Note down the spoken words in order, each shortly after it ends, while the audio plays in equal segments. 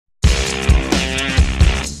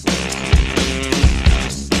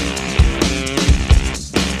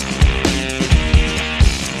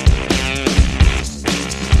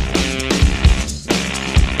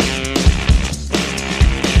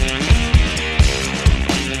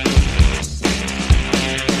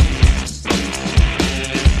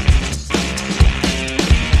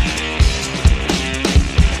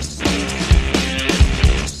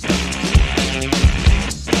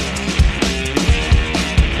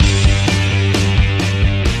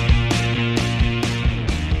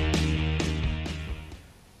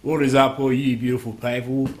What is up, all you beautiful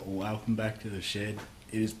people? Welcome back to the shed.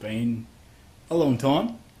 It has been a long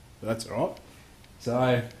time, but that's alright.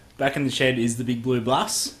 So, back in the shed is the big blue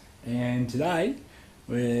bus, and today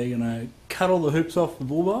we're going to cut all the hoops off the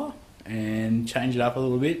bull bar and change it up a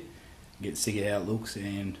little bit, get sick of how it looks,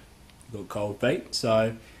 and got cold feet.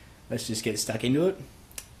 So, let's just get stuck into it.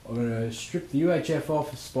 I'm going to strip the UHF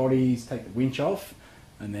off, the spotties, take the winch off,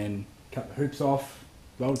 and then cut the hoops off,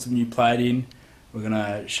 weld some new plate in. We're going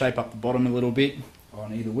to shape up the bottom a little bit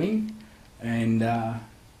on either wing and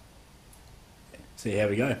see how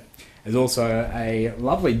we go. There's also a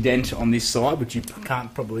lovely dent on this side which you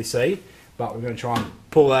can't probably see, but we're going to try and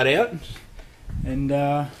pull that out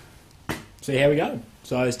and see how we go.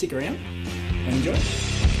 So stick around and enjoy.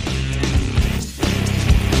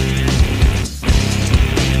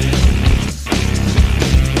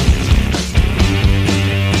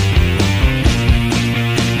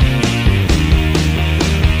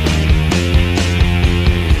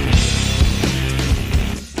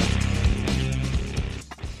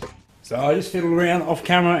 So I just fiddled around off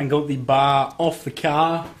camera and got the bar off the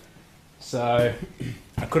car. So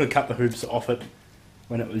I could have cut the hoops off it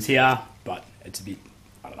when it was here, but it's a bit,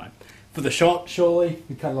 I don't know. For the shot, surely,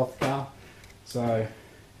 we cut it off the car. So,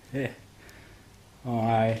 yeah.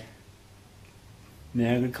 I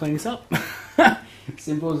now going to clean this up.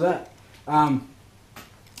 Simple as that. Now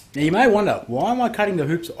you may wonder, why am I cutting the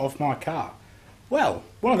hoops off my car? Well,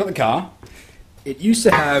 when I got the car, it used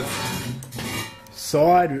to have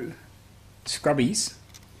side scrubbies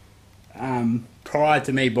prior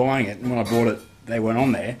to me buying it, and when I bought it they weren't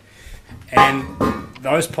on there, and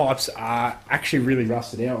those pipes are actually really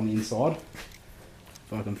rusted out on the inside.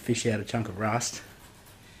 If I can fish out a chunk of rust,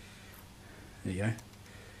 there you go.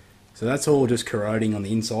 So that's all just corroding on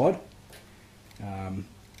the inside, and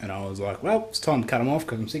I was like, well, it's time to cut them off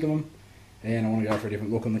because I'm sick of them and I want to go for a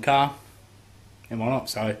different look on the car, and why not?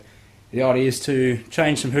 So the idea is to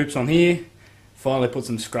change some hoops on here. Finally put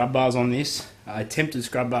some scrub bars on this. I attempted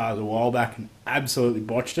scrub bars a while back and absolutely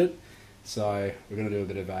botched it. So we're going to do a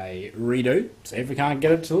bit of a redo, see if we can't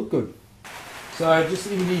get it to look good. So just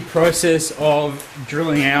in the process of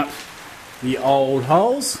drilling out the old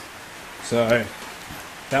holes. So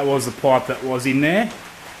that was the pipe that was in there.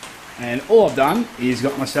 And all I've done is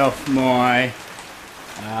got myself my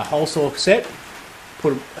hole saw set,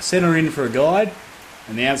 put a centre in for a guide,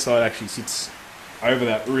 and the outside actually sits over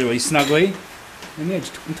that really snugly. And yeah,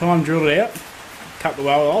 just took some time, drilled it out, cut the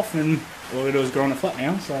weld off, and all we do is grind it flat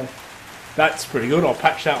now. So that's pretty good. I'll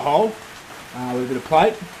patch that hole with a bit of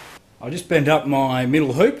plate. I just bent up my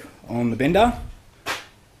middle hoop on the bender.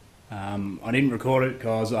 I didn't record it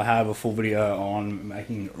because I have a full video on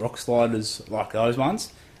making rock sliders like those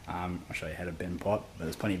ones. I'll show you how to bend pipe, but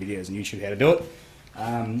there's plenty of videos on YouTube how to do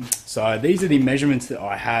it. So these are the measurements that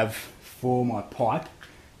I have for my pipe.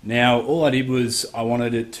 Now, all I did was I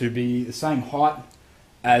wanted it to be the same height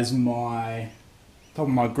as my top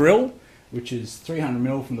of my grill, which is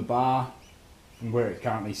 300mm from the bar, from where it's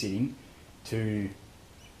currently sitting, to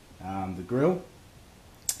the grill.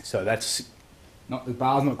 So that's not, the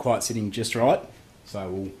bar's not quite sitting just right, so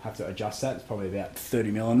we'll have to adjust that. It's probably about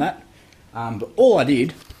 30mm on that. But all I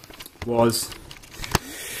did was,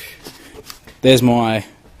 there's my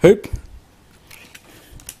hoop.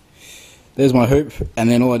 There's my hoop, and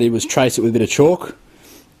then all I did was trace it with a bit of chalk,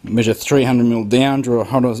 measure 300mm down, draw a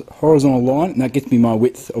horizontal line, and that gets me my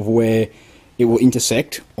width of where it will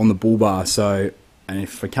intersect on the bull bar. So, and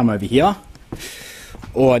if I come over here,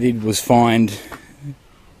 all I did was find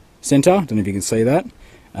centre, don't know if you can see that,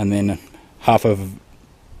 and then half of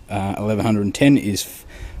 1110 is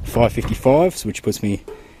 555, so which puts me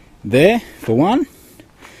there for one,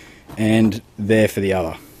 and there for the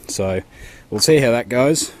other. So we'll see how that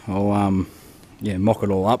goes. I'll yeah, mock it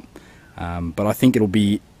all up, but I think it'll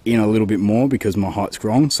be in a little bit more because my height's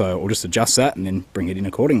wrong, so I'll just adjust that and then bring it in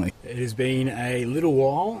accordingly. It has been a little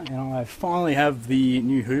while and I finally have the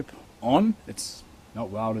new hoop on. It's not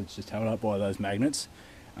welded, it's just held up by those magnets,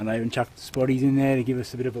 and I even chucked the spotties in there to give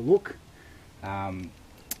us a bit of a look.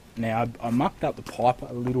 Now I mucked up the pipe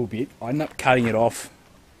a little bit. I ended up cutting it off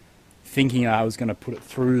thinking I was going to put it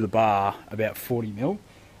through the bar about 40mm,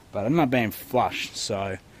 but I ended up being flush,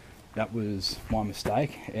 so that was my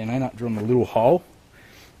mistake, and I ended up drilling a little hole,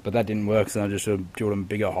 but that didn't work, so I just drilled a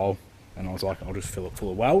bigger hole, and I was like, I'll just fill it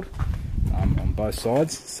full of weld on both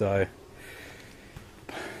sides. So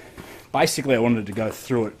basically I wanted it to go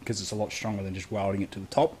through it because it's a lot stronger than just welding it to the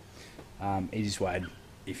top. Easiest way,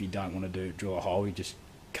 if you don't want to drill a hole, you just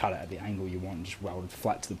cut it at the angle you want and just weld it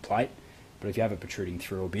flat to the plate. But if you have it protruding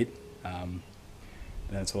through a bit, then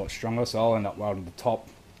it's a lot stronger, so I'll end up welding the top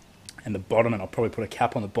and the bottom, and I'll probably put a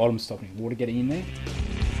cap on the bottom, stopping water getting in there.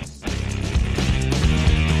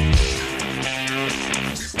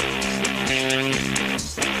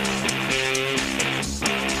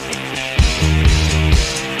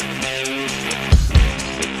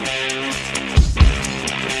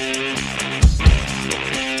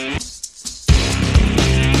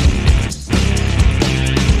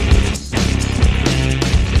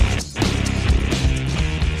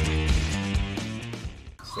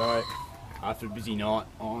 So, after a busy night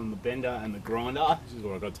on the bender and the grinder, this is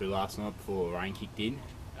what I got to last night before the rain kicked in.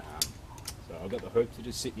 So I've got the hoops are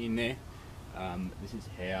just sitting in there. This is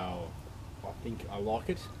how I think I like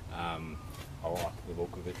it. I like the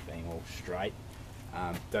look of it being all straight.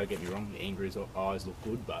 Don't get me wrong, the angry eyes look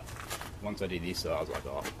good, but once I did this, I was like,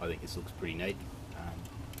 oh, I think this looks pretty neat.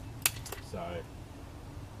 So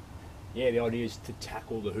yeah, the idea is to tack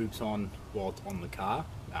all the hoops on while it's on the car,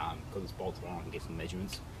 because it's bolted on. I can get some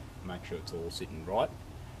measurements, make sure it's all sitting right,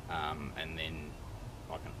 and then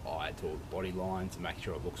I can eye to all the body lines to make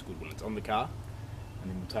sure it looks good when it's on the car,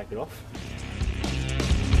 and then we'll take it off.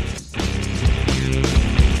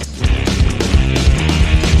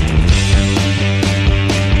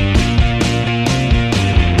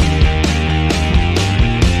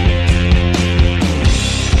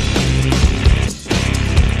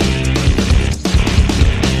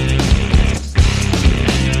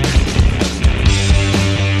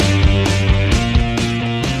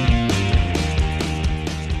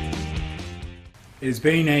 It's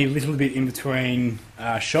been a little bit in between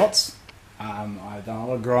shots. I've done a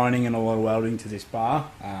lot of grinding and a lot of welding to this bar.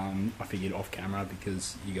 I figured off camera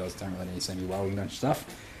because you guys don't really need to see me welding a bunch of stuff.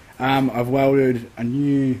 I've welded a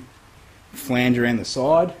new flange around the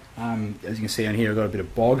side. As you can see on here, I've got a bit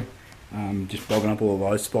of bog. Just bogging up all of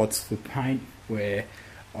those spots with paint where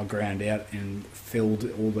I ground out and filled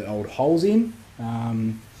all the old holes in.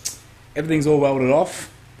 Everything's all welded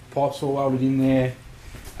off. Pipes all welded in there.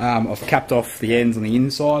 I've capped off the ends on the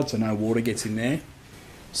inside so no water gets in there.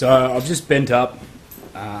 So I've just bent up,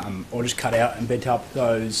 or just cut out and bent up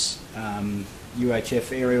those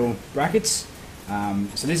UHF aerial brackets.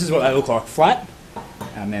 So this is what they look like flat,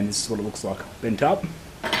 and then this is what it looks like bent up.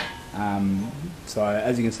 So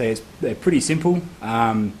as you can see, they're pretty simple.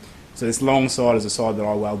 So this long side is the side that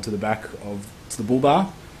I weld to the back of the bull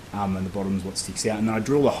bar, and the bottom is what sticks out. And then I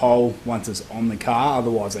drill the hole once it's on the car,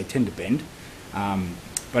 otherwise they tend to bend.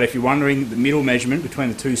 But if you're wondering, the middle measurement between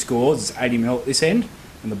the two scores is 80mm at this end,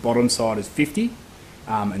 and the bottom side is 50,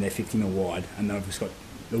 and they're 50mm wide, and then I've just got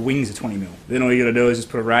the wings are 20mm. Then all you got to do is just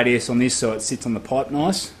put a radius on this so it sits on the pipe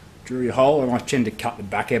nice, drill your hole, and I tend to cut the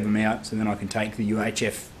back of them out so then I can take the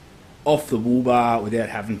UHF off the bull bar without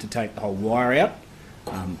having to take the whole wire out,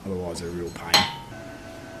 otherwise they're a real pain.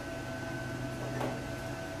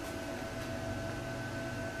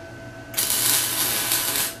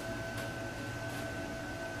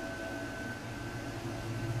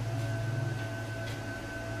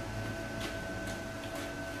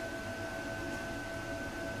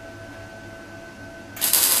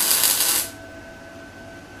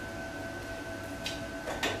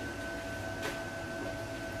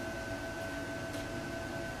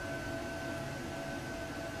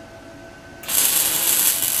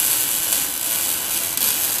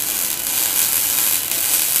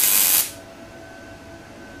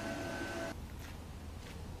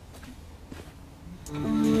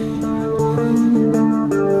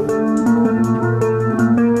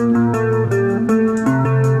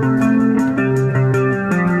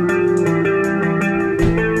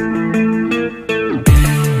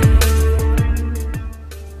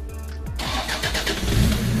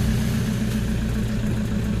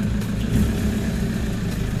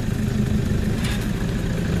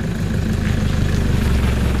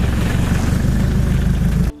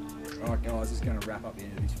 Wrap up the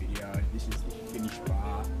end of this video. This is the finished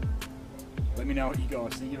bar. Let me know what you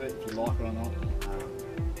guys think of it, if you like it or not.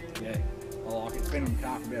 Yeah, I like it. It's been on the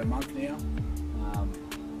car for about a month now. And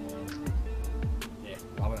yeah,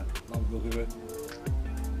 loving it. Love the look of it.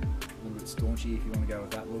 A little bit staunchy if you want to go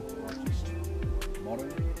with that look, or like just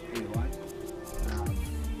modern. Either way.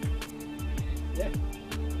 Yeah,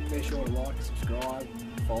 be sure to like, subscribe,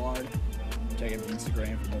 follow. Check out the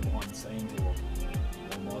Instagram for more behind the scenes or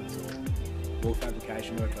more mods or more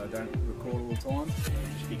fabrication work that I don't record all the time.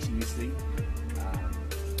 Just fixing this thing.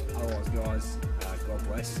 Otherwise, guys, God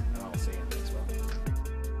bless.